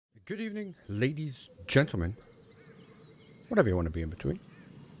Good evening, ladies, gentlemen, whatever you want to be in between.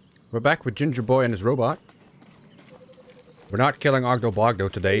 We're back with Ginger Boy and his robot. We're not killing Ogdo Bogdo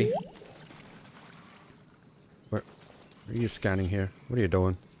today. What are you scanning here? What are you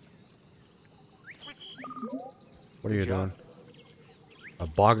doing? What are you doing? A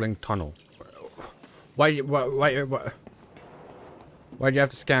boggling tunnel. Why'd you have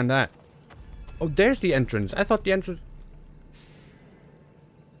to scan that? Oh, there's the entrance. I thought the entrance...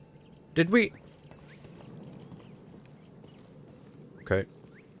 Did we... Okay.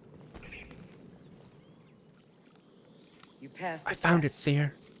 You passed. I found it,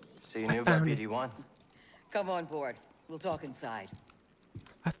 Seer. So you knew about BD1? Come on board. We'll talk inside.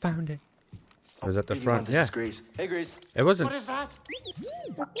 I found it. I was at the BD1, front. this Yeah. is Grease. Hey, Grease. It wasn't. What is that?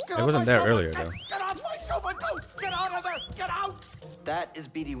 It wasn't there earlier, though. Get off my silver boat! Get out of there! Get out! That is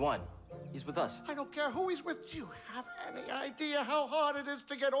BD1. He's with us. I don't care who he's with. Do you have any idea how hard it is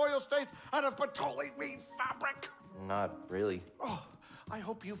to get oil stains out of petroleum fabric? Not really. Oh, I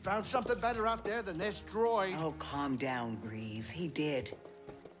hope you found something better out there than this droid. Oh, calm down, Grease. He did.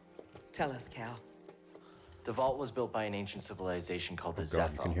 Tell us, Cal. The vault was built by an ancient civilization called the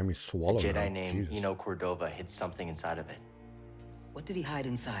God, you Zepho. can hear me swallow A now. Jedi named Jesus. Cordova hid something inside of it. What did he hide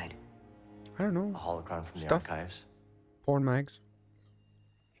inside? I don't A know. holocron from Stuff. the archives. Porn mags.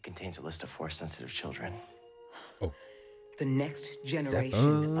 It contains a list of Force-sensitive children. Oh. The next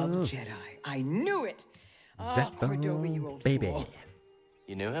generation of Zepho. Jedi. I knew it! Oh, Zepho, Cordova, you old baby. fool.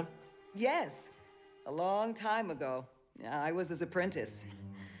 You knew him? Yes. A long time ago. I was his apprentice.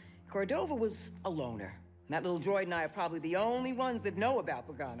 Cordova was a loner. That little droid and I are probably the only ones that know about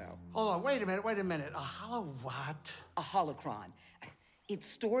Pagano. Hold on, wait a minute. A hollow what? A holocron. It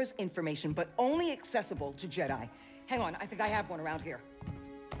stores information, but only accessible to Jedi. Hang on, I think I have one around here.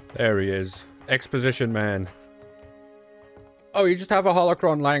 There he is. Exposition man. Oh, you just have a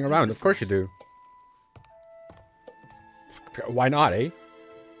holocron lying around. Of course you do. Why not, eh?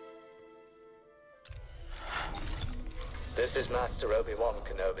 This is Master Obi-Wan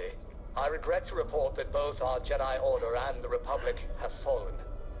Kenobi. I regret to report that both our Jedi Order and the Republic have fallen.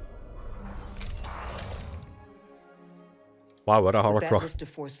 Wow, what a With that holocron. list of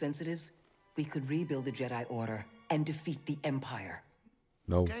Force sensitives, we could rebuild the Jedi Order and defeat the Empire.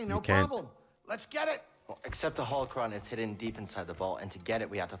 No, Okay, no you can't. problem. Let's get it. Well, except the holocron is hidden deep inside the vault, and to get it,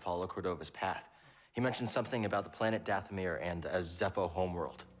 we have to follow Cordova's path. He mentioned something about the planet Dathomir and a Zepho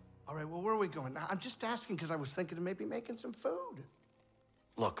homeworld. All right, well, where are we going? I'm just asking because I was thinking of maybe making some food.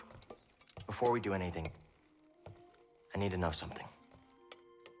 Look, before we do anything, I need to know something.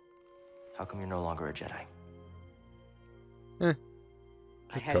 How come you're no longer a Jedi? I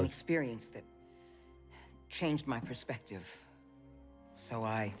Just had an 'cause. experience that changed my perspective. So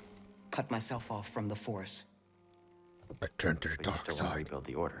I cut myself off from the Force. I turned to the But you dark still want to side. rebuild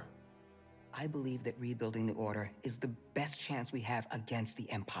the Order. I believe that rebuilding the Order is the best chance we have against the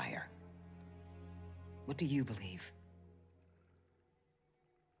Empire. What do you believe?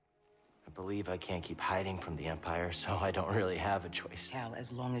 I believe I can't keep hiding from the Empire, so I don't really have a choice. Cal,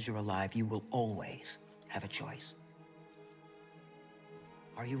 as long as you're alive, you will always have a choice.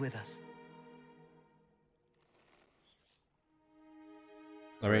 Are you with us?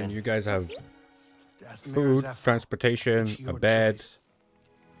 I mean, you guys have Dathomir, food, Zepho, transportation, it's a your bed. choice.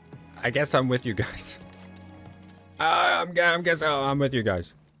 I guess I'm with you guys. I'm with you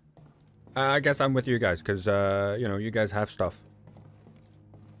guys. I guess I'm with you guys, because, you know, you guys have stuff.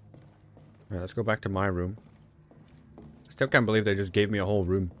 Yeah, let's go back to my room. I still can't believe they just gave me a whole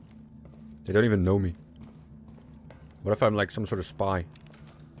room. They don't even know me. What if I'm like some sort of spy?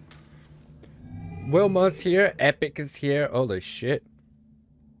 Wilma's here. Epic is here. Holy shit.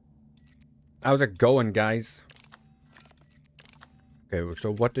 How's it going, guys? Okay,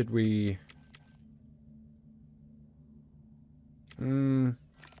 so what did we...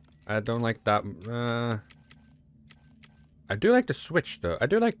 I don't like that. I do like the switch, though. I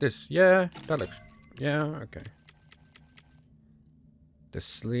do like this. Yeah, that looks... Yeah, okay. The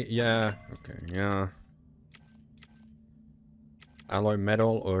sleeve... Yeah, okay, yeah. Alloy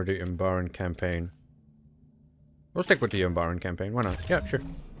metal or the Umbaran campaign? We'll stick with the Umbaran campaign. Why not? Yeah, sure.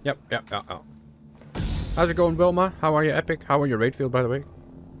 Yep. How's it going, Wilma? How are you, Epic? How are you, Raidfield, by the way?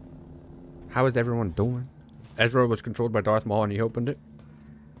 How is everyone doing? Ezra was controlled by Darth Maul and he opened it.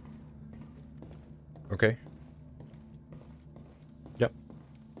 Okay. Yep.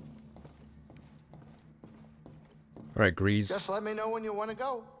 Alright, Grease. Just let me know when you want to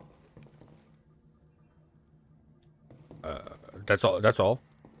go. That's all. That's all.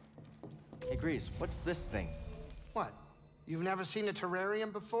 Hey, Grease, what's this thing? What? You've never seen a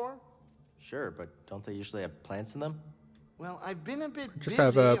terrarium before? Sure, but don't they usually have plants in them? Well, I've been a bit Just busy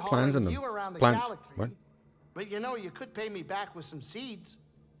have plans hauling in you them. around the Plans. galaxy. What? But you know, you could pay me back with some seeds.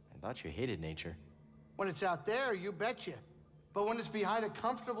 I thought you hated nature. When it's out there, you betcha. But when it's behind a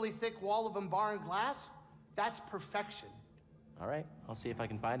comfortably thick wall of embarring glass, that's perfection. All right, I'll see if I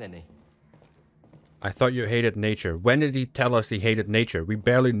can find any. I thought you hated nature. When did he tell us he hated nature? We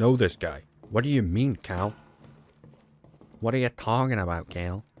barely know this guy. What do you mean, Cal? What are you talking about,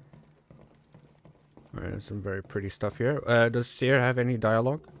 Cal? Alright, some very pretty stuff here. Does Seer have any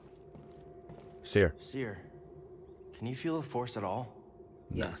dialogue? Seer. Seer, can you feel the Force at all?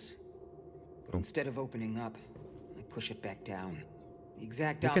 Yes. But instead of opening up, I push it back down. The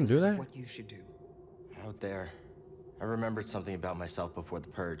exact You can do opposite that? of what you should do. Out there, I remembered something about myself before the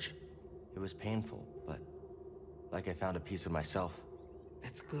purge. It was painful, but like I found a piece of myself.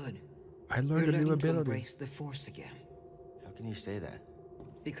 That's good. I learned You're a new learning to ability. embrace the Force again. How can you say that?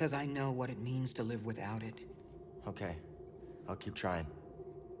 Because I know what it means to live without it. Okay, I'll keep trying.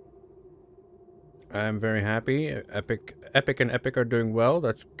 I'm very happy. Epic and Epic are doing well.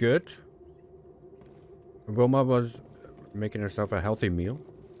 That's good. Wilma was making herself a healthy meal.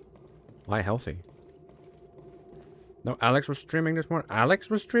 Why healthy? No, Alex was streaming this morning.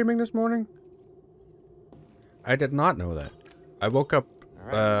 Alex was streaming this morning? I did not know that. I woke up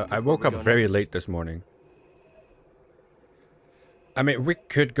I woke up very late this morning. I mean, we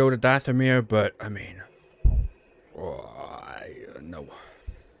could go to Dathomir, but I mean, no.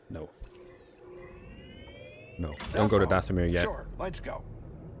 No, don't go to Dathomir yet. Sure, let's go.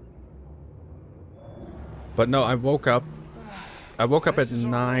 But no, I woke up at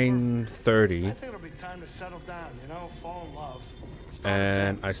 9:30. I think it'll be time to settle down, you know, fall in love.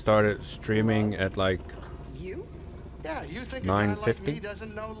 And I started streaming at like You? Yeah, you think a guy like 9:50? me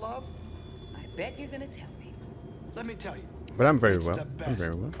doesn't know love? I bet you're gonna tell me. Let me tell you. But I'm very It's well. the best, I'm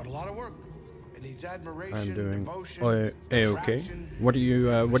very well. But a lot of work. It needs admiration, I'm doing devotion, okay. attraction. What are you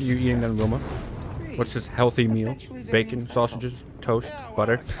eating then, Wilma? What's this healthy That's meal? actually very Bacon, insightful. sausages, toast, Yeah, well,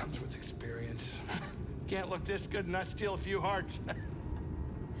 butter. that comes with experience. Can't look this good and not steal a few hearts.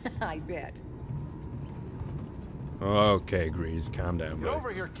 I bet. Okay, Grease, calm down, Get buddy.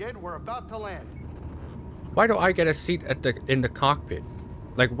 over here, kid. We're about to land. Why do I get a seat in the cockpit?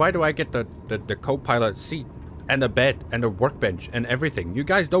 Like, why do I get the co-pilot seat and a bed and a workbench and everything? You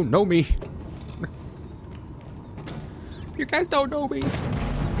guys don't know me. You guys don't know me.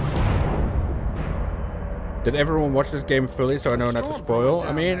 Did everyone watch this game fully so I know not to spoil?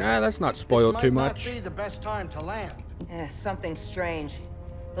 I mean, let's not spoil too much. This might not be the best time to land. Something strange.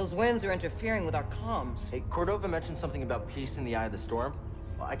 Those winds are interfering with our comms. Hey, Cordova mentioned something about peace in the eye of the storm.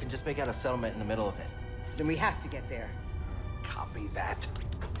 Well, I can just make out a settlement in the middle of it. Then we have to get there. Copy that.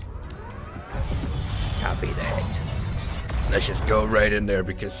 Copy that. Let's just go right in there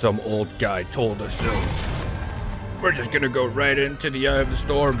because some old guy told us so. We're just gonna go right into the eye of the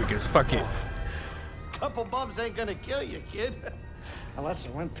storm because fuck it. Couple bumps ain't gonna kill you, kid. Unless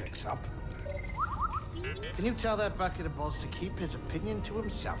the wind picks up. Can you tell that bucket of balls to keep his opinion to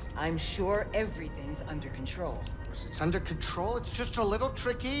himself? I'm sure everything's under control. Of course, it's under control. It's just a little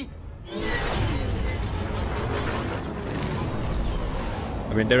tricky.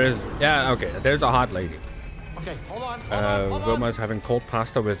 I mean, there is... Yeah, okay, there's a hot lady. Okay, hold on. Hold on. Wilma's having cold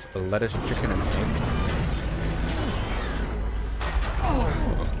pasta with lettuce, chicken, and egg.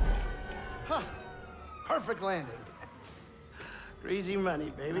 Huh. Perfect landing. Easy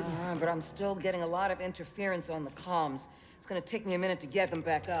money, baby. But I'm still getting a lot of interference on the comms. It's gonna take me a minute to get them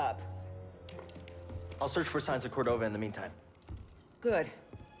back up. I'll search for signs of Cordova in the meantime. Good.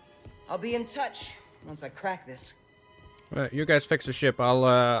 I'll be in touch once I crack this. You guys fix the ship.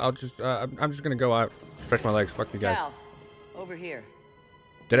 I'm just gonna go out, stretch my legs. Fuck you guys. Cal, over here.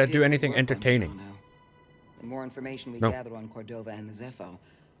 Did I Did do good anything work on entertaining? Cordova. The more information we No. gather on Cordova and the Zepho,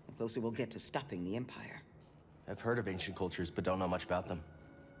 the closer we'll get to stopping the Empire. I've heard of ancient cultures, but don't know much about them.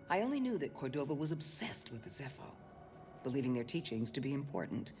 I only knew that Cordova was obsessed with the Zepho, believing their teachings to be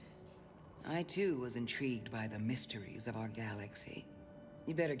important. I, too, was intrigued by the mysteries of our galaxy.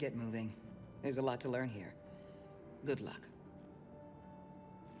 You better get moving. There's a lot to learn here. Good luck.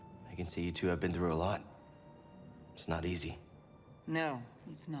 I can see you two have been through a lot. It's not easy. No,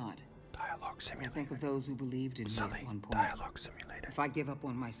 it's not. Dialogue I simulator. think of those who believed in me at one point. Dialogue simulator. If I give up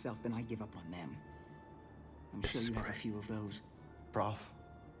on myself, then I give up on them. I'm sure you have a few of those. Prof.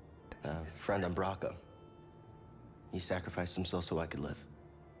 Friend on Braca. He sacrificed himself so I could live.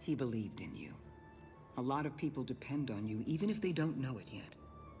 He believed in you. A lot of people depend on you, even if they don't know it yet.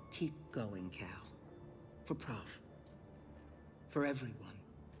 Keep going, Cal. For Prof. For everyone.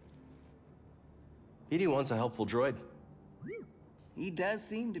 BD-1's a helpful droid. He does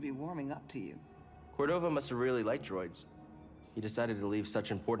seem to be warming up to you. Cordova must have really liked droids. He decided to leave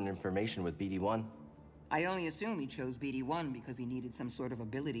such important information with BD-1. I only assume he chose BD-1 because he needed some sort of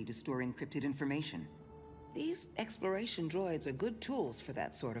ability to store encrypted information. These exploration droids are good tools for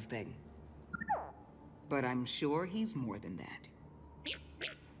that sort of thing. But I'm sure he's more than that.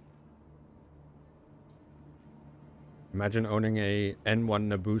 Imagine owning a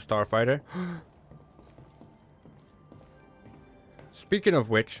N1 Naboo starfighter. Speaking of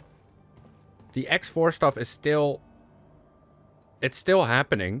which, the X4 stuff is still... It's still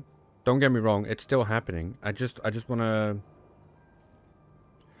happening. Don't get me wrong, it's still happening. I just wanna...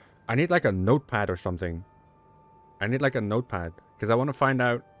 I need like a notepad or something. I need like a notepad. Because I want to find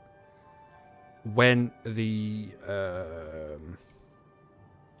out when the...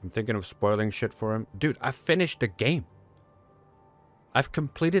 I'm thinking of spoiling shit for him. Dude, I finished the game. I've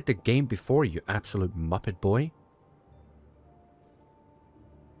completed the game before, you absolute Muppet boy.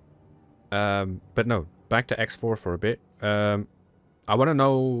 But no, back to X4 for a bit. I want to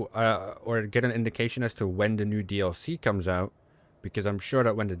know, or get an indication as to when the new DLC comes out. Because I'm sure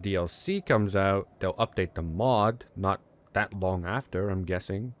that when the DLC comes out, they'll update the mod, not that long after, I'm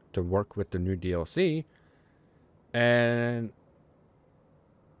guessing, to work with the new DLC. And...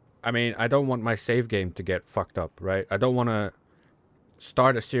 I mean, I don't want my save game to get fucked up, right? I don't want to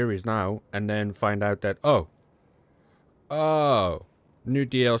start a series now and then find out that, oh, new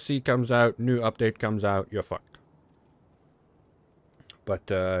DLC comes out, new update comes out, you're fucked. But,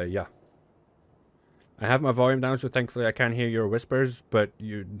 yeah. I have my volume down, so thankfully I can't hear your whispers, but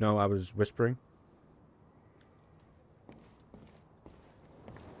you know I was whispering.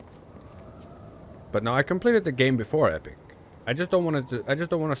 But no, I completed the game before Epic. I just don't want to. I just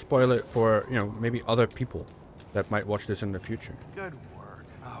don't want to spoil it for, you know, maybe other people that might watch this in the future. Good work.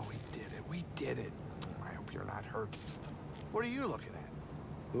 Oh, we did it. We did it. I hope you're not hurt. What are you looking at?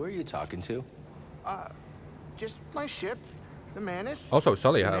 Who are you talking to? Just my ship, the Manus. Also,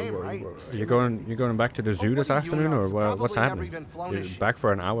 Sully, how Name, right? you going back to the zoo this afternoon, or what's happening? You're back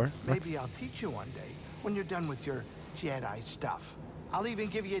for an hour? Maybe I'll teach you one day when you're done with your Jedi stuff. I'll even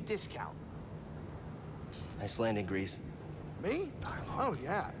give you a discount. Nice landing, Grease. Me? Oh,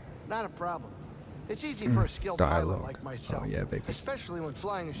 yeah. Not a problem. It's easy for a skilled pilot like myself. Oh, yeah, baby. Especially when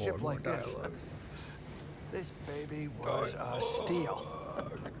flying a ship like this. This baby was a steal.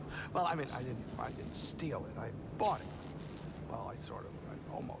 Well, I mean, I didn't steal it. I bought it. Well,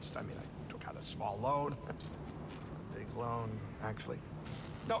 almost. I mean, I took out a small loan. Big loan, actually.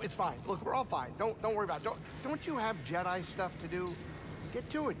 No, it's fine. Look, we're all fine. Don't worry about it. Don't you have Jedi stuff to do? Get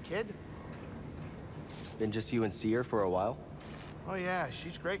to it, kid. Been just you and Seer for a while? Oh, yeah,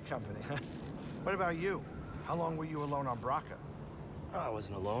 she's great company. What about you? How long were you alone on Braca? Oh, I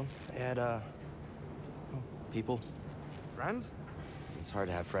wasn't alone. I had, people. Friends? It's hard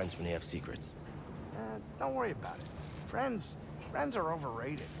to have friends when you have secrets. Don't worry about it. Friends are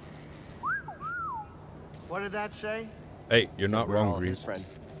overrated. What did that say? Hey, you're So not we're wrong, all his Grease.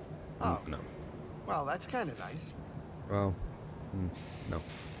 friends. Oh. No. Well, that's kind of nice. Well, no.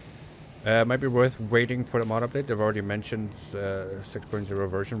 Might be worth waiting for the mod update. They've already mentioned 6.0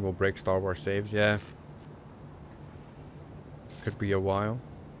 version will break Star Wars saves. Yeah. Could be a while.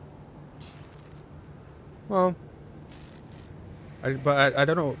 Well, but I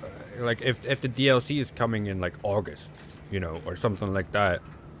don't know. Like, if the DLC is coming in like August, you know, or something like that,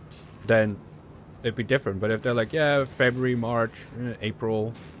 then it'd be different. But if they're like, yeah, February, March,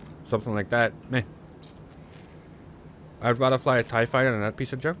 April, something like that, meh. I'd rather fly a TIE fighter than that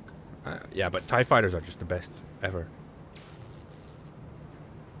piece of junk. Yeah, but TIE fighters are just the best ever.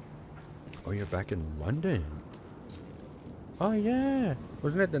 Oh, you're back in London. Oh, yeah.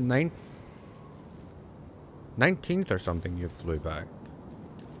 Wasn't it the 19th or something you flew back?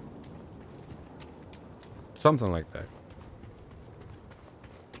 Something like that.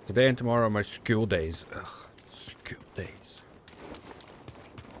 Today and tomorrow are my school days. Ugh. School days.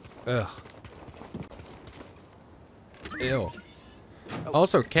 Ugh. Ew.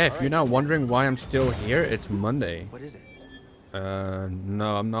 Also, Kev, you're now wondering why I'm still here? It's Monday. What is it?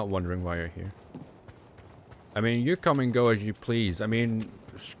 No, I'm not wondering why you're here. I mean, you come and go as you please. I mean,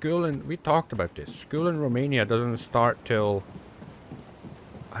 school in... We talked about this. School in Romania doesn't start till...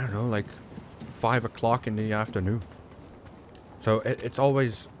 I don't know, like 5 o'clock in the afternoon. So it's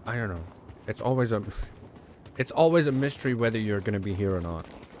always... I don't know. It's always a... It's always a mystery whether you're going to be here or not.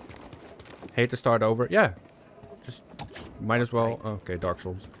 Hate to start over. Yeah. Just might as well... Okay, Dark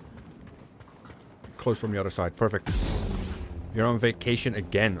Souls. Close from the other side. Perfect. You're on vacation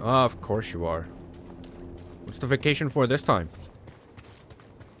again. Oh, of course you are. What's the vacation for this time?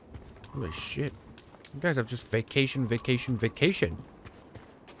 Holy shit. You guys have just vacation, vacation, vacation.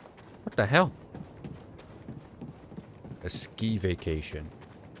 What the hell? A ski vacation.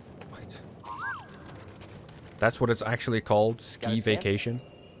 What? That's what it's actually called? Ski vacation?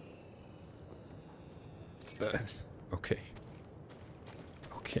 Okay.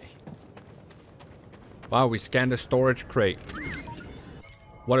 Okay. Wow, we scanned a storage crate.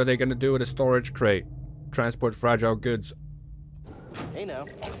 What are they gonna do with a storage crate? Transport fragile goods. Hey now.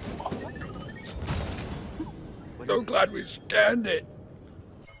 So glad we scanned it.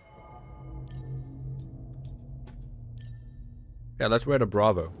 Yeah, let's wear the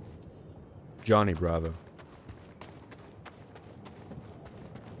Bravo. Johnny Bravo.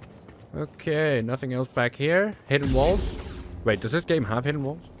 Okay, nothing else back here. Hidden walls. Wait, does this game have hidden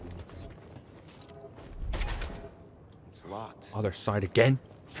walls? It's locked. Other side again.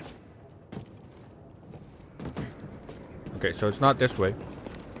 Okay, so it's not this way.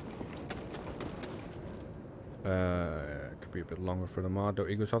 Could be a bit longer for the mod, though.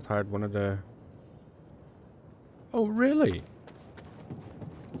 Eaglesoft hired one of the... Oh, really?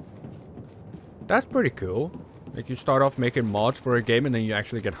 That's pretty cool. Like, you start off making mods for a game and then you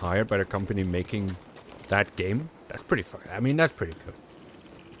actually get hired by the company making that game. That's pretty fun. I mean, that's pretty cool.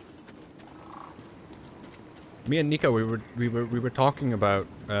 Me and Nico, we were talking about,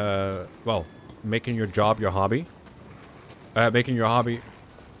 well, making your job your hobby. Making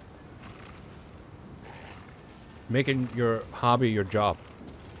your hobby your job.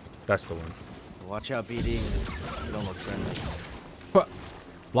 That's the one. Watch out, BD. You don't look friendly. What?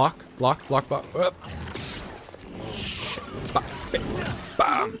 Block.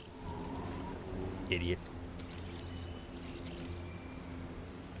 Bam. Idiot.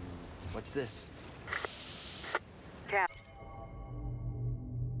 What's this?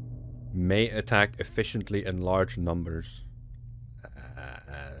 May attack efficiently in large numbers.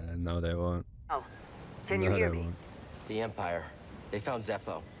 No, they won't. Oh, can you No, hear they me? won't. The Empire. They found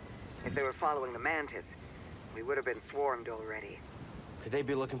Zepho. If they were following the Mantis, we would have been swarmed already. Could they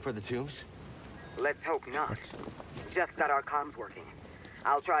be looking for the tombs? Let's hope not. Just got our comms working.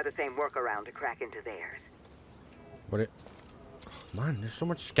 I'll try the same workaround to crack into theirs. What it? Oh, man, there's so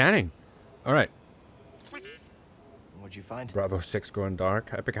much scanning. All right. What'd you find? Bravo 6 going dark.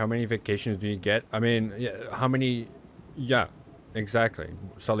 Epic, how many vacations do you get? I mean, yeah, how many... Yeah, exactly.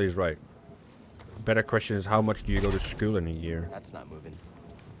 Sully's right. Better question is, how much do you go to school in a year? That's not moving.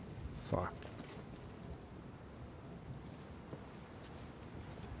 Fuck.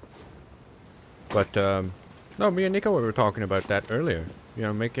 But, no, me and Nico were talking about that earlier.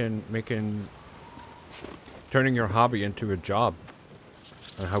 You know, turning your hobby into a job.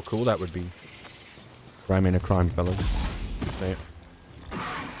 And how cool that would be. Crime ain't a crime, fellas. Just say it.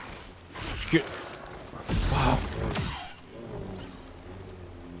 Skip. Fuck.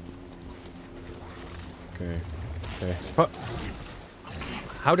 Okay. Okay. Huh.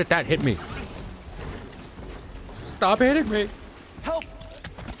 How did that hit me? Stop hitting me. Help!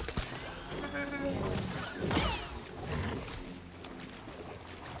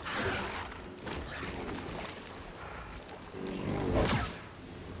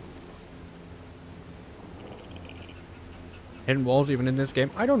 Hidden walls even in this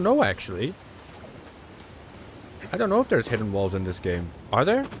game? I don't know, actually. I don't know if there's hidden walls in this game. Are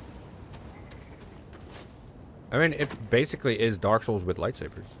there? I mean, it basically is Dark Souls with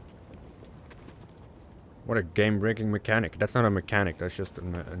lightsabers. What a game-breaking mechanic. That's not a mechanic. That's just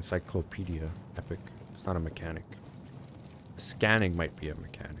an encyclopedia. Epic. It's not a mechanic. Scanning might be a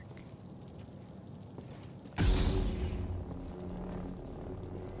mechanic.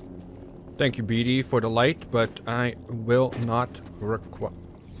 Thank you, BD, for the light, but I will not require...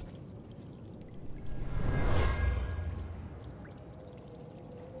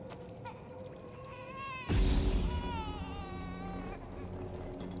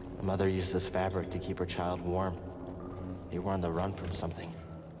 Mother used this fabric to keep her child warm. They were on the run from something.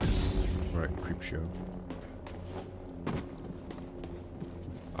 Right, creep show.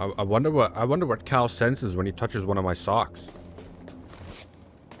 I wonder what Cal senses when he touches one of my socks.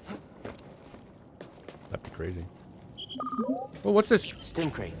 That'd be crazy. Oh, what's this?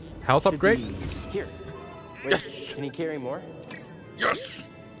 Stim crate. Health Should upgrade? be here. Wait, Yes! Can you carry more? Yes!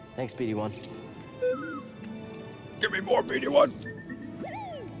 Thanks, BD1. Give me more, BD1!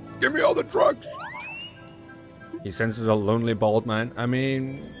 Give me all the drugs! He senses a lonely bald man. I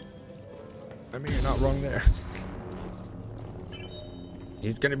mean, you're not wrong there.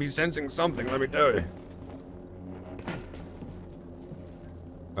 He's gonna be sensing something, let me tell you.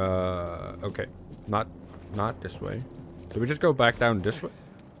 Okay. Not this way. Do we just go back down this way?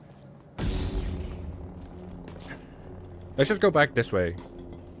 Let's just go back this way.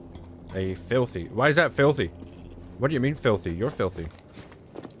 A filthy. Why is that filthy? What do you mean filthy? You're filthy.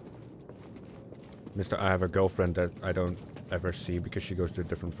 Mr. I have a girlfriend that I don't ever see because she goes to a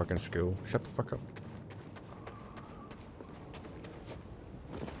different fucking school. Shut the fuck up.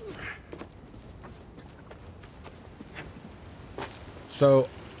 So,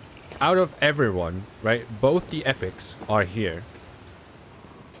 out of everyone, right, both the epics are here.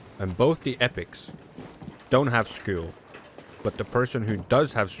 And both the epics don't have school. But the person who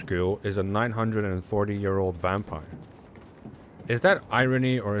does have school is a 940-year-old vampire. Is that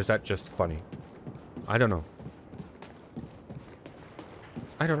irony or is that just funny? I don't know.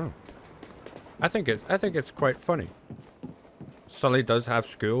 I don't know. I think it's quite funny. Sully does have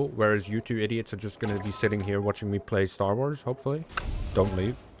school, whereas you two idiots are just gonna be sitting here watching me play Star Wars, hopefully. Don't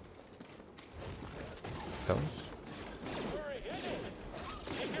leave. Fellas.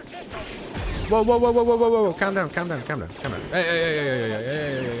 Whoa, whoa, whoa, whoa, whoa, whoa, whoa, calm down, calm down, calm down, calm down.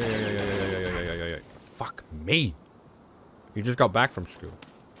 Hey, fuck me. You just got back from school.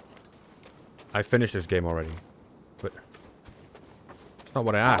 I finished this game already. But it's not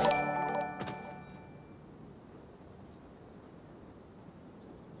what I asked.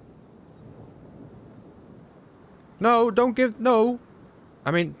 No, don't give, no.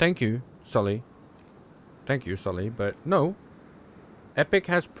 I mean, thank you, Sully. Thank you, Sully, but no. Epic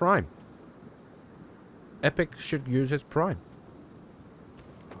has Prime. Epic should use his Prime.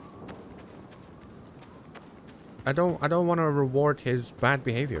 I don't want to reward his bad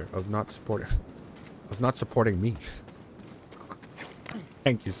behavior of not supporting me.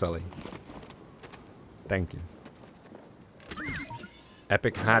 Thank you, Sully. Thank you.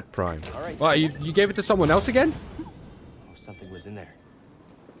 Epic had Prime. All right. Well, you gave it to someone else again? Oh, something was in there.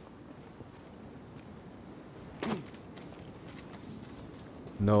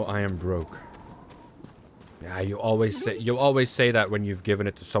 No, I am broke. Yeah, you always say that when you've given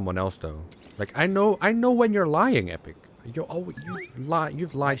it to someone else, though. Like I know when you're lying, Epic.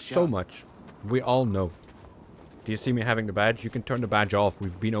 You've lied so much. We all know. Do you see me having the badge? You can turn the badge off.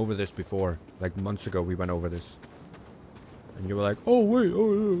 We've been over this before. Like months ago, we went over this. And you were like, oh wait,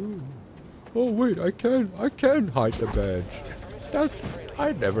 oh wait, I can hide the badge.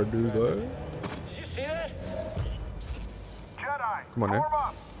 I never do that. Did you see that? Jedi, Come on, man. form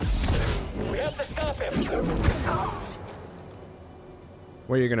up. We have to stop him.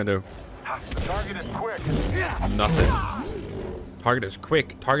 What are you gonna do? The target is quick. Nothing. Target is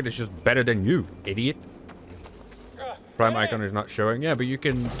quick. Target is just better than you, idiot. Prime icon is not showing. Yeah, but you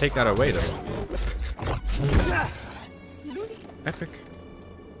can take that away, though. Epic.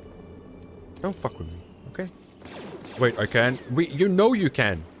 Don't fuck with me, okay? Wait, I can? You know you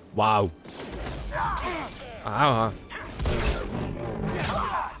can. Wow. Ow, huh?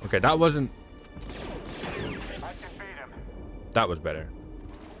 Okay, that wasn't... That was better.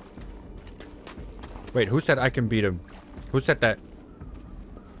 Wait, who said I can beat him? Who said that?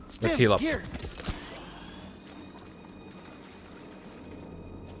 Let's heal up. Here.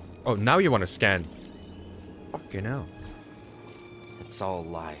 Oh, now you want to scan. Fucking hell. It's all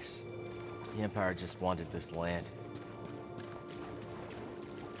lies. The Empire just wanted this land.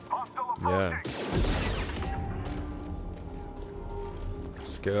 Yeah.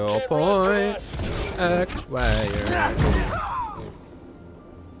 Skill point acquired.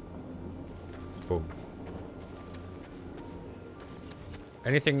 Boom.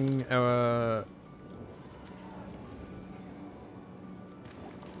 Anything,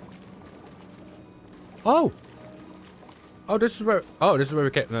 Oh! Oh, this is where... Oh, this is where we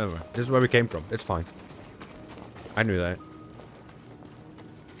came... No, this is where we came from. It's fine. I knew that.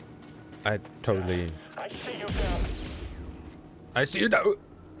 I totally... I see you now. I see you now!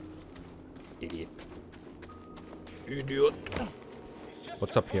 Idiot. Idiot.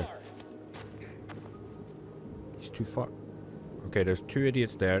 What's up here? He's too far. Okay, there's two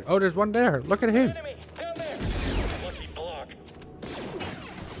idiots there. Oh, there's one there. Look at him. Enemy down there. Lucky block.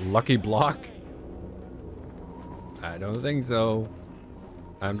 Lucky block? I don't think so.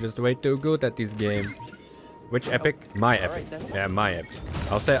 I'm just way too good at this game. Which epic? My epic. Yeah, my epic.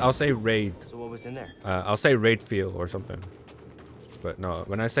 I'll say raid. So what was in there? I'll say raid feel or something. But no,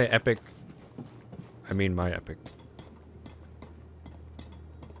 when I say epic, I mean my epic.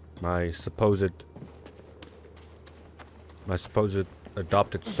 My supposed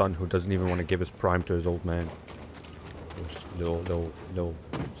adopted son who doesn't even want to give his prime to his old man. Little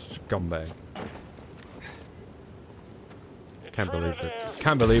scumbag. Can't believe that.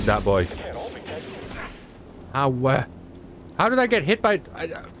 Can't believe that, boy. How did I get hit by...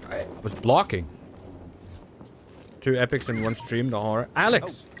 I was blocking. 2 epics in one stream, the horror.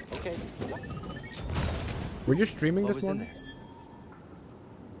 Alex! Oh, okay. Were you streaming What this was in morning?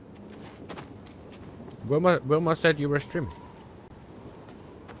 there? Wilma said you were streaming.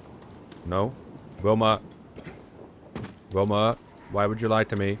 No? Wilma. Wilma, why would you lie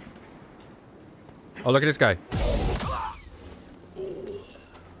to me? Oh, look at this guy.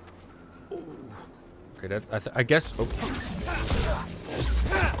 Okay, that I guess. Oh.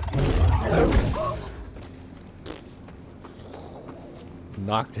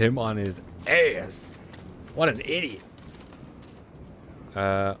 Knocked him on his ass. What an idiot.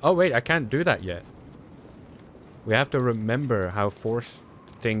 Oh wait, I can't do that yet. We have to remember how force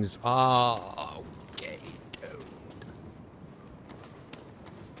things are. Okay, dude.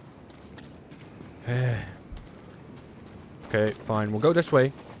 Okay, fine. We'll go this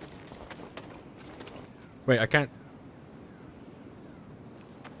way. Wait, I can't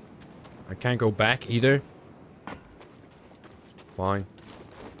go back either. Fine.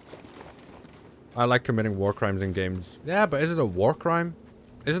 I like committing war crimes in games. Yeah, but is it a war crime?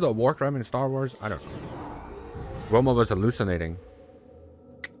 Is it a war crime in Star Wars? I don't know. Wilma was hallucinating.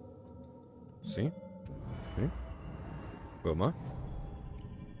 See? See? Wilma?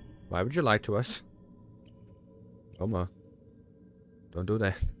 Why would you lie to us? Wilma. Don't do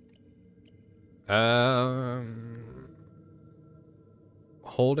that.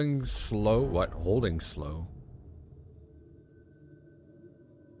 Holding slow? What? Holding slow?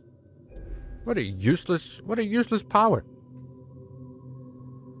 What a useless power.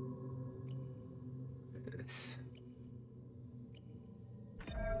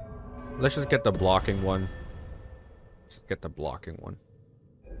 Let's just get the blocking one. Just get the blocking one.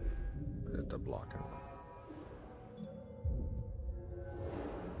 Get the blocking one.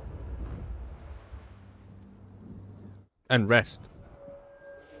 And rest.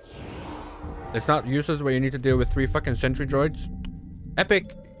 It's not useless where you need to deal with 3 fucking sentry droids.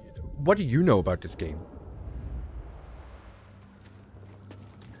 Epic, what do you know about this game?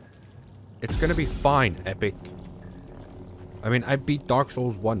 It's gonna be fine, Epic. I mean, I beat Dark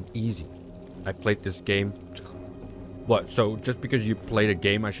Souls 1 easy. I played this game. What, so just because you played a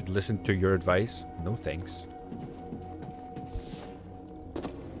game, I should listen to your advice? No thanks.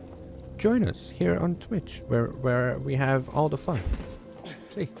 Join us here on Twitch, where we have all the fun.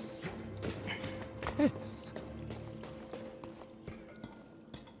 Please. Yes.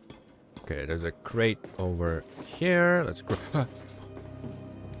 Okay, there's a crate over here. Let's go.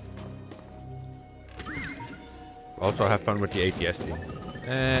 Also have fun with the ATST.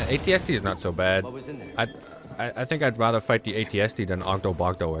 ATST is not so bad. What was in there? I think I'd rather fight the ATST than Ogdo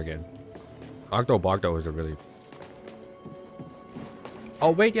Bogdo again. Ogdo Bogdo is a really...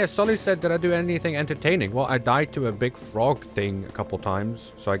 Oh wait, yeah, Sully said, did I do anything entertaining? Well, I died to a big frog thing a couple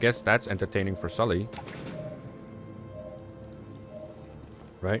times, so I guess that's entertaining for Sully.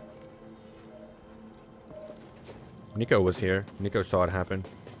 Right? Nico was here. Nico saw it happen.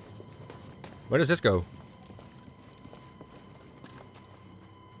 Where does this go?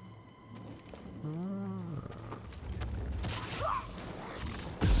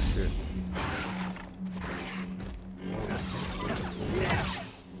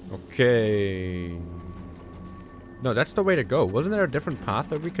 Okay. No, that's the way to go. Wasn't there a different path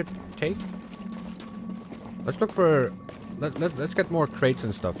that we could take? Let's look for... Let's get more crates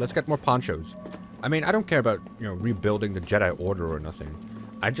and stuff. Let's get more ponchos. I mean, I don't care about, you know, rebuilding the Jedi Order or nothing.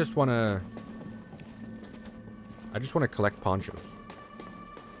 I just want to collect ponchos.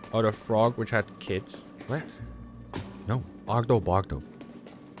 Oh, the frog which had kids. What? No. Ogdo Bogdo.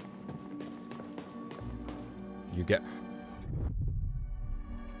 You get...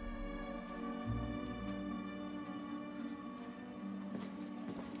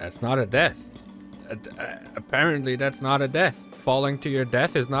 That's not a death. Apparently that's not a death. Falling to your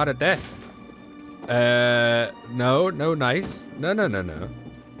death is not a death. No, nice. No.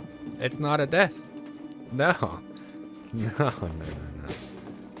 It's not a death. No.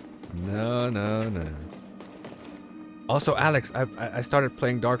 No. Also, Alex, I started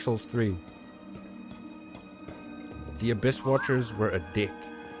playing Dark Souls 3. The Abyss Watchers were a dick.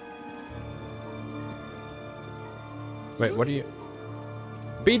 Wait, what do you...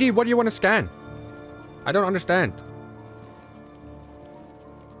 BD, what do you want to scan? I don't understand.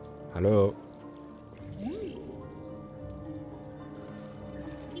 Hello?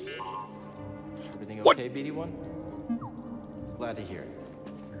 Everything What? okay, BD1? Glad to hear it.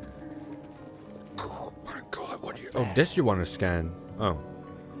 Oh my god, what do you... Oh, this you want to scan. Oh.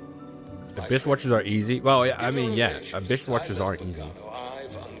 Abyss Watchers are easy? Well, yeah, I mean, yeah. Abyss Watchers are easy.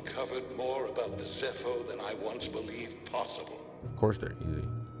 I've uncovered more about the Zepho than I once believed possible. Of course they're easy.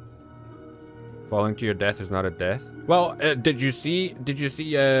 Falling to your death is not a death. Well, did you see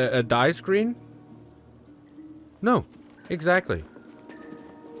a die screen? No, exactly.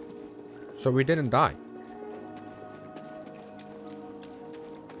 So we didn't die.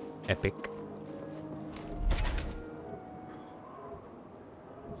 Epic.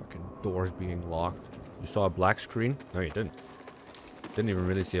 Fucking doors being locked. You saw a black screen? No, you didn't. Didn't even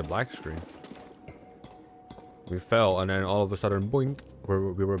really see a black screen. We fell, and then all of a sudden, boink,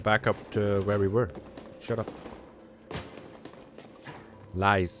 we were back up to where we were. Shut up.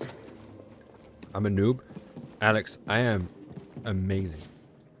 Lies. I'm a noob. Alex, I am amazing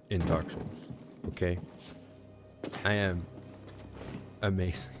in Dark Souls. Okay? I am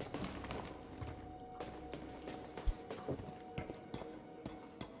amazing.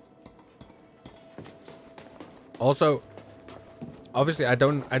 Also, obviously I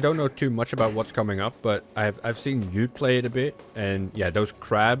don't know too much about what's coming up, but I've seen you play it a bit, and yeah, those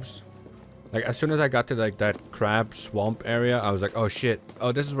crabs. Like as soon as I got to like that crab swamp area, I was like, oh shit.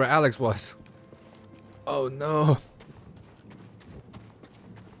 Oh, this is where Alex was. Oh no.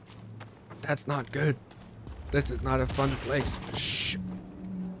 That's not good. This is not a fun place. Shh.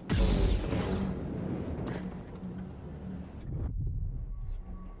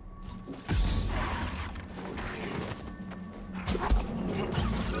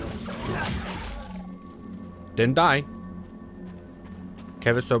 Didn't die.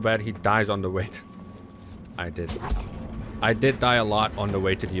 Kev is so bad he dies on the way. I did. I did die a lot on the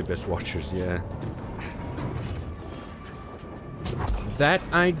way to the Abyss Watchers, yeah. That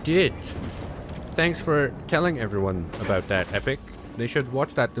I did. Thanks for telling everyone about that, Epic. They should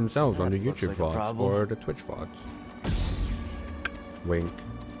watch that themselves on the YouTube VODs or the Twitch VODs. Wink.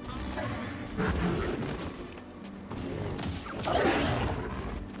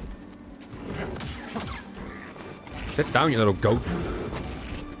 Sit down, you little goat.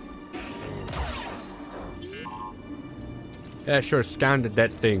 Yeah, sure, scan the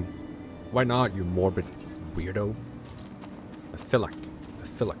dead thing. Why not, you morbid weirdo? A philic. A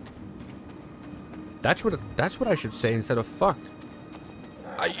philic. That's what I should say instead of fuck.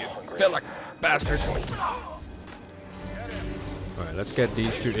 Ah, you philic bastard. Alright, let's get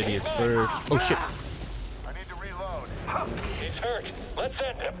these two idiots first. Oh shit. I need to reload. He's hurt. Let's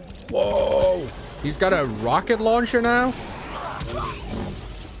end him. Whoa! He's got a rocket launcher now?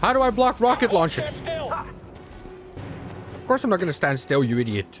 How do I block rocket launchers? Of course I'm not gonna stand still, you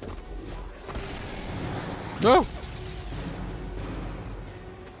idiot. No!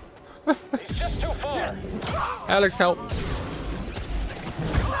 He's just too far. Alex, help.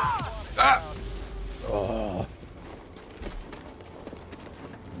 Ah! Oh.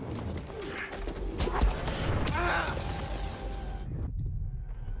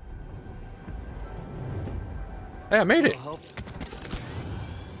 Hey, I made it.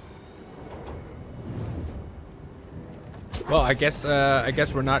 Well, I guess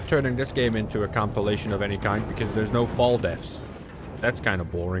we're not turning this game into a compilation of any kind because there's no fall deaths. That's kind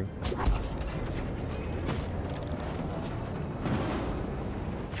of boring.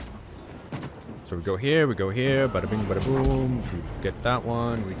 So we go here, bada bing, bada boom. We get that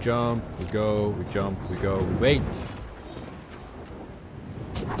one, we jump, we go, we jump, we go, we wait.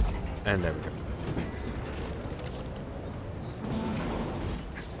 And there we go.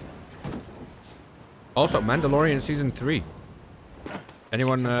 Also, Mandalorian Season 3.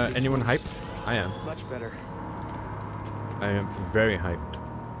 Anyone hyped? I am. Much better. I am very hyped.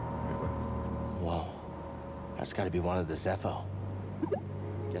 Whoa. That's gotta be one of the Zepho.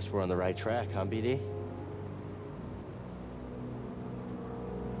 Guess we're on the right track, huh, BD?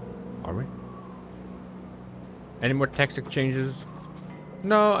 Are we? Any more text exchanges?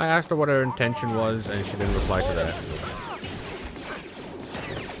 No, I asked her what her intention was, and she didn't reply to that.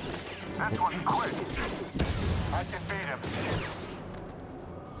 That's one quick. I can beat him.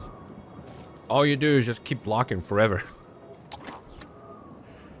 All you do is just keep blocking forever.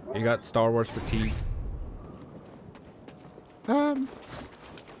 You got Star Wars fatigue. No,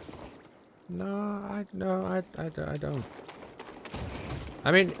 I don't.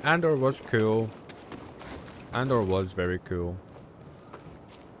 I mean, Andor was cool. Andor was very cool.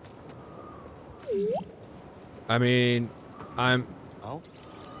 I mean, Oh.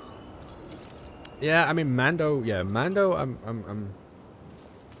 Yeah, I mean Mando. Yeah, Mando. I'm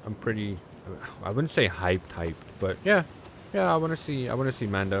pretty. I wouldn't say hyped, but yeah, I want to see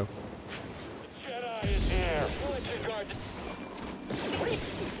Mando. Jedi is here.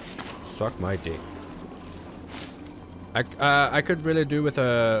 Suck my dick. I could really do with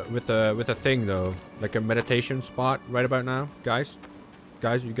a thing though, like a meditation spot right about now, guys.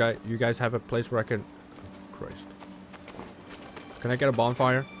 You guys have a place where I can. Oh, Christ. Can I get a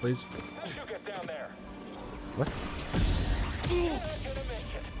bonfire, please? You get down there. What?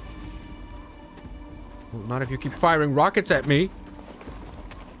 Well, not if you keep firing rockets at me.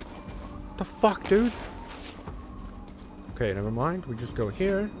 What the fuck, dude? Okay, never mind. We just go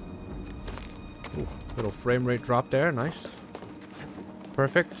here. Ooh, little frame rate drop there. Nice.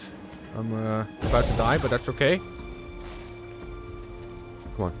 perfect. I'm about to die, but that's okay.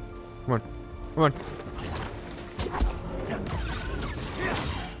 Come on. Come on. Come on.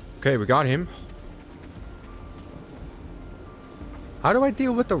 Okay, we got him. How do I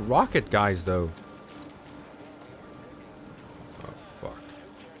deal with the rocket guys, though? Oh, fuck.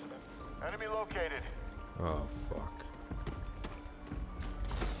 Enemy located. Oh, fuck.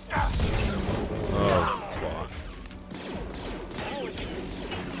 Oh, fuck.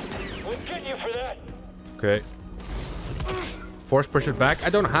 We'll get you for that. Okay. Force push it back. I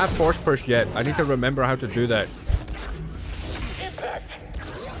don't have force push yet. I need to remember how to do that. Impact.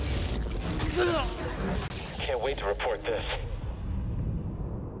 Can't wait to report this.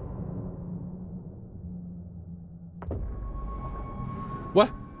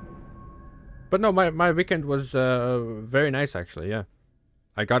 What? But no, my weekend was very nice actually, yeah.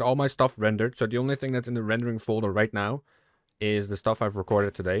 I got all my stuff rendered, so the only thing that's in the rendering folder right now is the stuff I've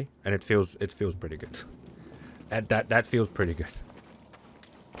recorded today, and it feels pretty good. That feels pretty good.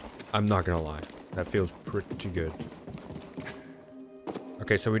 I'm not gonna lie. That feels pretty good.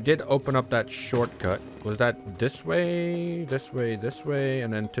 Okay, so we did open up that shortcut. Was that this way, this way, this way,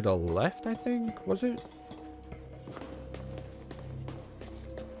 and then to the left, I think? Was it?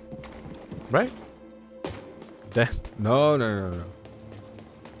 Right? No.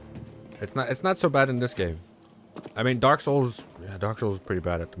 It's not so bad in this game. I mean, Dark Souls... Yeah, Dark Souls is pretty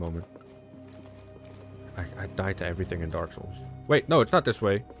bad at the moment. I died to everything in Dark Souls. Wait, no, it's not this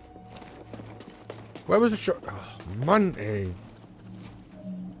way. Where was the short... Oh, Monday.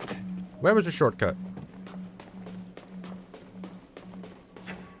 Where was the shortcut?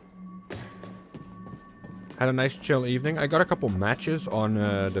 Had a nice chill evening. I got a couple matches on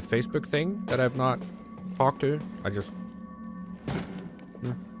the Facebook thing that I've not talked to. I just...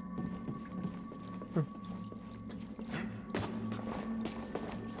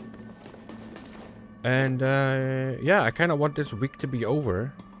 And yeah, I kind of want this week to be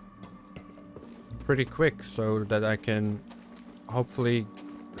over pretty quick so that I can hopefully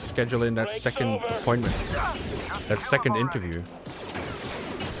schedule in that second appointment, that second interview.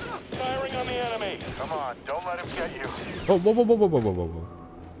 Firing on the enemy. Come on, don't let him get you. Whoa, whoa, whoa, whoa, whoa, whoa, whoa, whoa.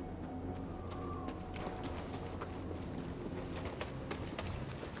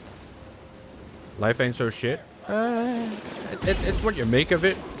 Life ain't so shit. It's what you make of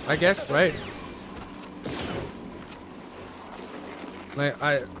it, I guess, right? Like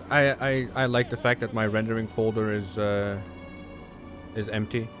I like the fact that my rendering folder is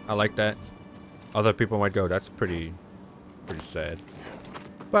empty. I like that. Other people might go, that's pretty sad.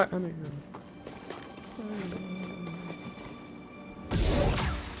 But I mean,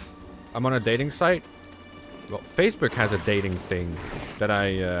 I'm on a dating site. Well, Facebook has a dating thing that I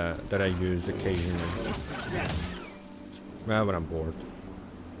use occasionally. Well, when I'm bored.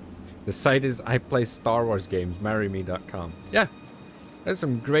 The site is I play Star Wars games. MarryMe.com. Yeah. There's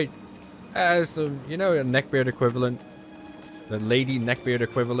some great, some, you know, a neckbeard equivalent. The lady neckbeard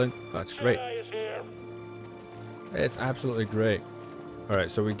equivalent. Oh, that's great. It's absolutely great.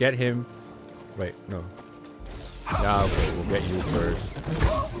 Alright, so we get him. Wait, no. Yeah, okay, we'll get you first.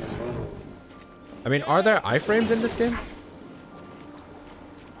 I mean, are there iframes in this game?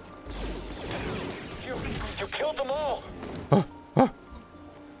 You killed them all. Oh, what?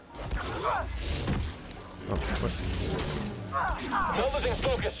 No losing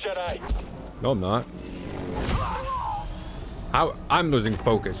focus, Jedi. No, I'm not. How? I'm losing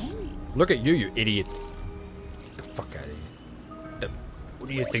focus. Look at you, you idiot. Get the fuck out of here. What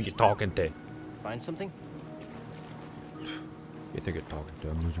do you think you're talking to? Find something? You think you're talking to?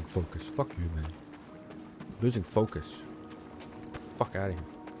 I'm losing focus. Fuck you, man. Losing focus. Get the fuck out of here.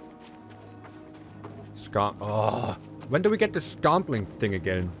 Scomp. Oh. When do we get the Scompling thing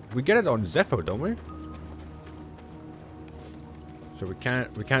again? We get it on Zepho, don't we? So we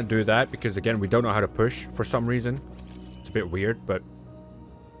can't do that because again we don't know how to push for some reason. It's a bit weird, but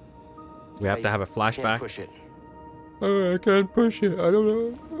we have to have a flashback. Can't push it. Oh, I can't push it. I don't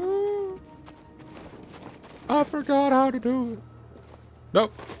know. Oh. I forgot how to do it.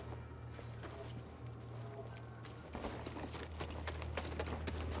 Nope.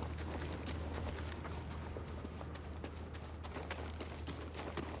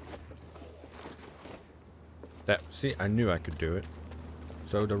 That, see, I knew I could do it.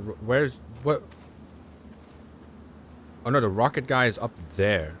 So the where's what? Oh no, the rocket guy is up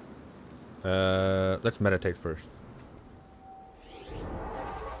there. Let's meditate first.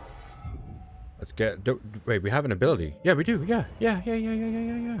 Let's get. Wait, we have an ability. Yeah, we do. Yeah.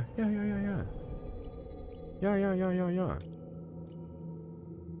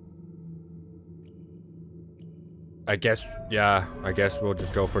 I guess, yeah, I guess we'll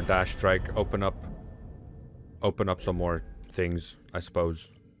just go for dash strike. Open up some more things, I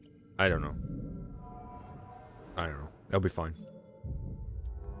suppose. I don't know. It'll be fine.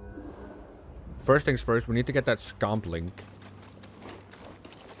 First things first, we need to get that Scomp link.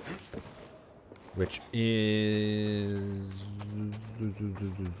 Which is...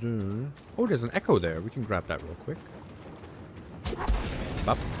 Oh, there's an echo there. We can grab that real quick.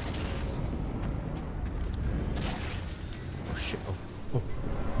 Up. Oh, shit. Oh.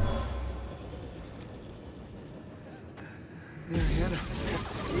 There, Hannah.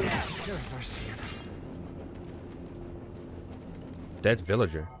 Yeah, good mercy. Dead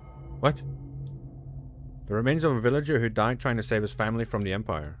villager. What? The remains of a villager who died trying to save his family from the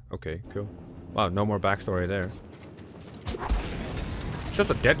Empire. Okay, cool. Wow, no more backstory there. It's just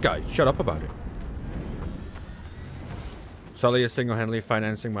a dead guy. Shut up about it. Sully is single-handedly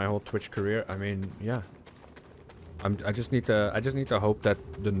financing my whole Twitch career. I mean, yeah. I just need to hope that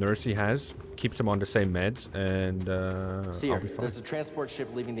the nurse he has keeps him on the same meds, and Seer, I'll be fine. there's a transport ship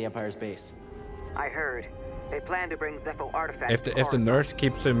leaving the Empire's base. I heard. They plan to bring Zepho artifacts. If the nurse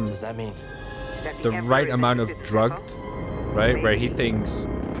keeps him What does that mean? the right amount of drugged, right, where he thinks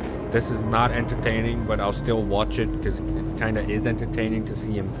this is not entertaining, but I'll still watch it because it kind of is entertaining to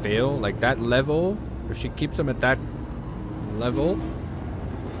see him fail. Like that level, if she keeps him at that level,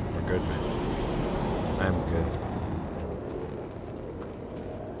 we're good, man. I'm good.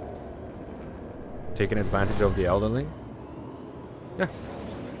 Taking advantage of the elderly? Yeah.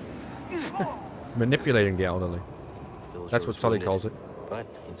 Manipulating the elderly. That's what Sully calls it. But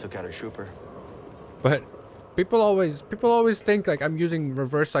he took out a trooper. But people always think like I'm using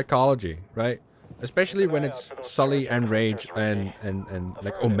reverse psychology, right? Especially when it's Sully and Rage and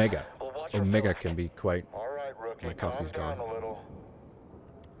like Omega. Omega can be quite... My coffee's gone.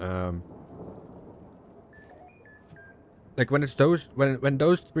 Like when it's those when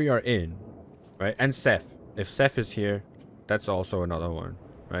those three are in, right? And Seth. If Seth is here, that's also another one,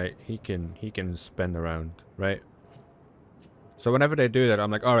 right? He can spin around, right? So whenever they do that, I'm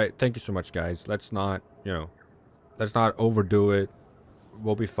like, all right, thank you so much, guys. Let's not, let's not overdo it.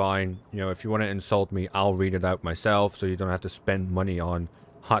 We'll be fine. If you want to insult me, I'll read it out myself, so you don't have to spend money on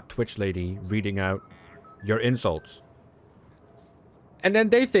hot Twitch lady reading out your insults. And then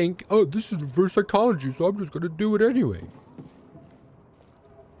they think, oh, this is reverse psychology, so I'm just gonna do it anyway.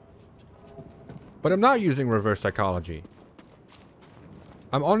 But I'm not using reverse psychology.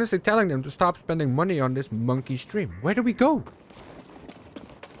 I'm honestly telling them to stop spending money on this monkey stream. Where do we go?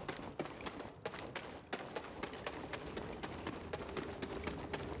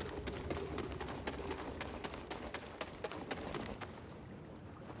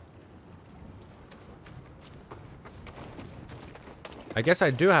 I guess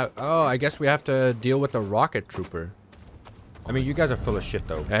I do have... Oh, I guess we have to deal with the rocket trooper. I mean, you guys are full of shit,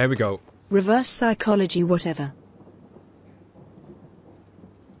 though. Here we go. Reverse psychology, whatever.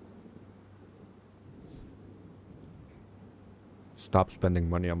 Stop spending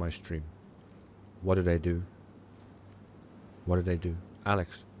money on my stream. What did I do? What did I do?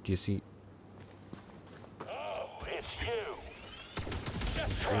 Alex, do you see? Oh, it's you.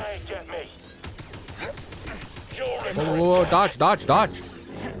 Just try and get me. Whoa, dodge, dodge, dodge.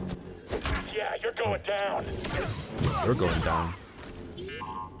 Yeah, you're going down. You're going down.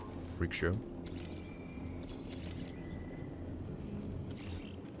 Freak show.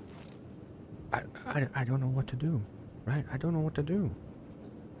 I don't know what to do. Right? I don't know what to do.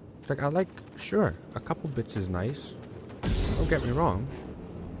 It's like, sure, a couple bits is nice. Don't get me wrong.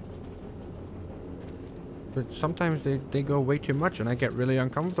 But sometimes they go way too much and I get really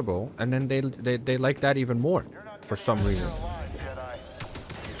uncomfortable. And then they like that even more. For some reason.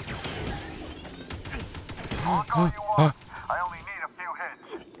 I only need a few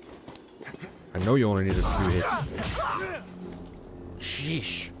hits. I know you only need a few hits.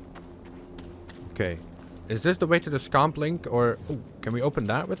 Sheesh. Okay. Is this the way to the Scomp link, or... Ooh, can we open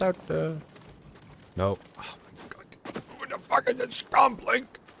that without the... No. Oh my god. What the fuck is the Scomp link?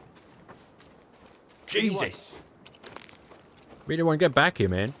 Jesus. Really want to get back here,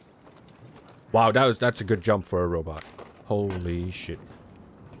 man. Wow, that's a good jump for a robot. Holy shit.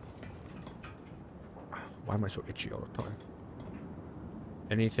 Why am I so itchy all the time?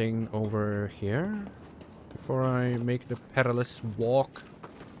 Anything over here? Before I make the perilous walk?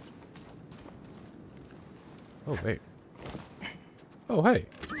 Oh, wait. Oh, hey.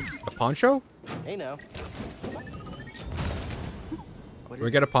 A poncho? Hey, now. Can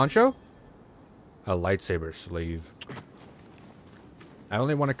we get a poncho? A lightsaber sleeve. I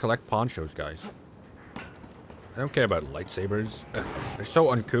only want to collect ponchos, guys. I don't care about lightsabers. They're so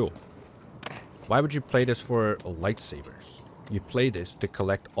uncool. Why would you play this for lightsabers? You play this to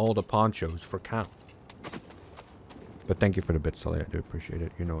collect all the ponchos for Cal. But thank you for the bit, Sully. I do appreciate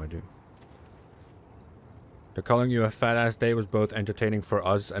it. You know I do. The calling you a fat-ass day was both entertaining for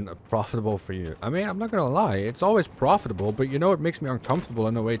us and profitable for you. I mean, I'm not gonna lie. It's always profitable, but you know it makes me uncomfortable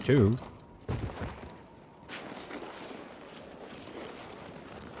in a way too.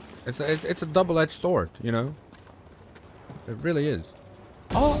 It's a double-edged sword, you know? It really is.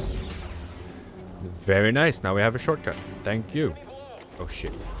 Oh! Very nice. Now we have a shortcut. Thank you. Oh,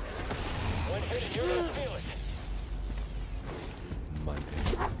 shit. Monday.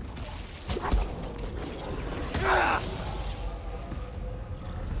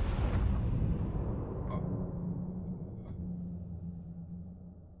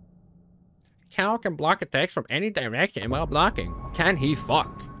 Cal can block attacks from any direction while blocking. Can he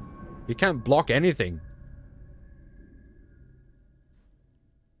fuck? He can't block anything.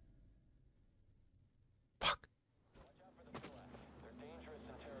 Fuck.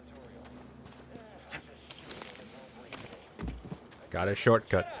 Got a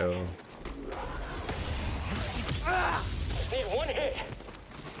shortcut though. Need one hit.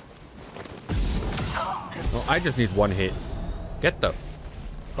 Well, I just need one hit. Get the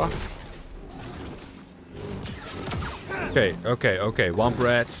fuck. Okay, okay, okay. Womp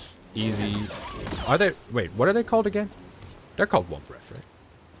rats. Easy. Are they... Wait, what are they called again? They're called womp rats, right?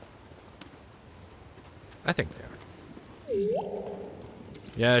 I think they are.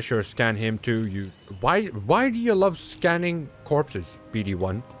 Yeah, sure. Scan him too. You... Why do you love scanning corpses,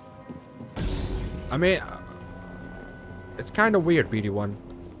 BD1? I mean... It's kind of weird, BD1.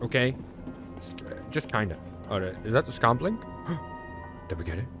 Okay? It's just kind of. Alright. Is that the Scomp link? Did we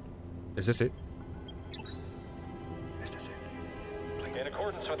get it? Is this it? In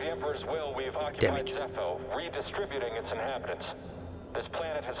accordance with the Emperor's will, we've occupied Zepho, redistributing its inhabitants. This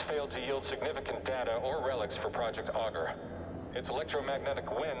planet has failed to yield significant data or relics for Project Augur. Its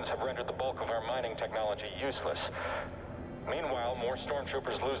electromagnetic winds have rendered the bulk of our mining technology useless. Meanwhile, more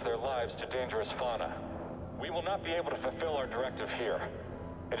stormtroopers lose their lives to dangerous fauna. We will not be able to fulfill our directive here.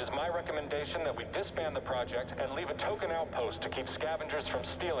 It is my recommendation that we disband the project and leave a token outpost to keep scavengers from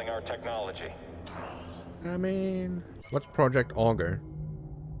stealing our technology. I mean... What's Project Augur?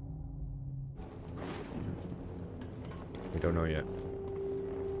 We don't know yet.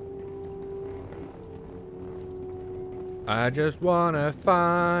 I just wanna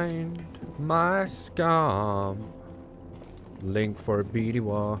find my Scomp. Link for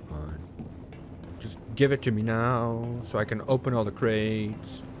BD1. Just give it to me now, so I can open all the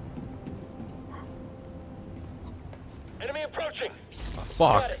crates. Enemy approaching! Oh,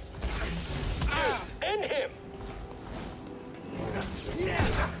 fuck. End him!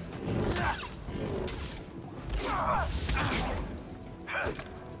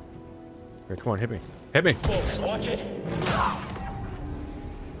 Okay, come on, hit me. Hit me! Watch it!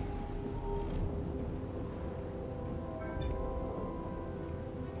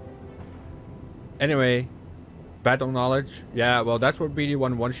 Anyway, battle knowledge. Yeah, well, that's what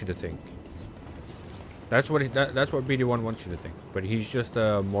BD1 wants you to think. That's what that's what BD1 wants you to think. But he's just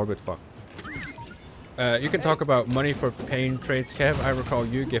a morbid fuck. You can talk about money for pain trades, Kev. I recall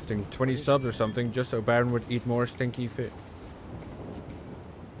you gifting 20 subs or something just so Baron would eat more stinky fit.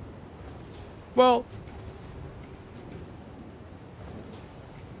 Well,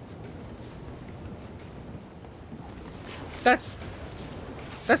 that's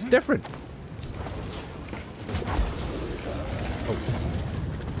different. Oh.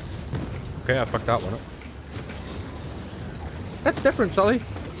 Okay, I fucked that one up. That's different, Sully.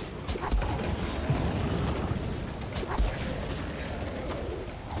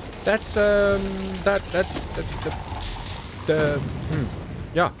 That's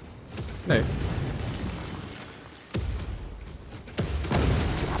yeah. No.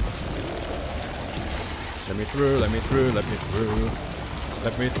 Let me through, let me through, let me through.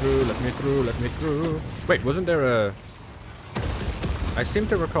 Let me through, let me through, let me through. Wait, wasn't there a... I seem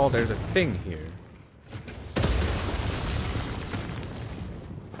to recall there's a thing here.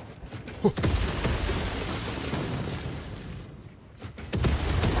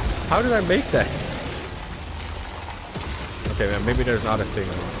 How did I make that? Okay, man, maybe there's not a thing.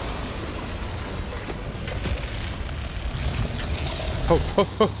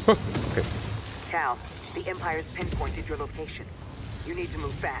 Okay. Cal, the Empire's pinpointed your location. You need to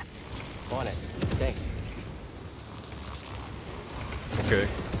move fast. On it. Thanks. Okay.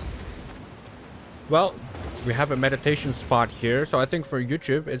 Well, we have a meditation spot here, so I think for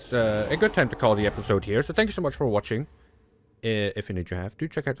YouTube, it's a good time to call the episode here. So thank you so much for watching. If you need to have, do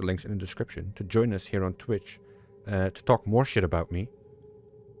check out the links in the description to join us here on Twitch to talk more shit about me.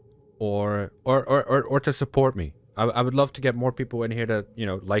 or to support me. I would love to get more people in here that, you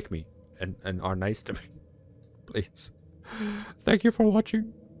know, like me and are nice to me. Please. Thank you for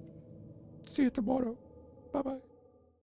watching. See you tomorrow. Bye-bye.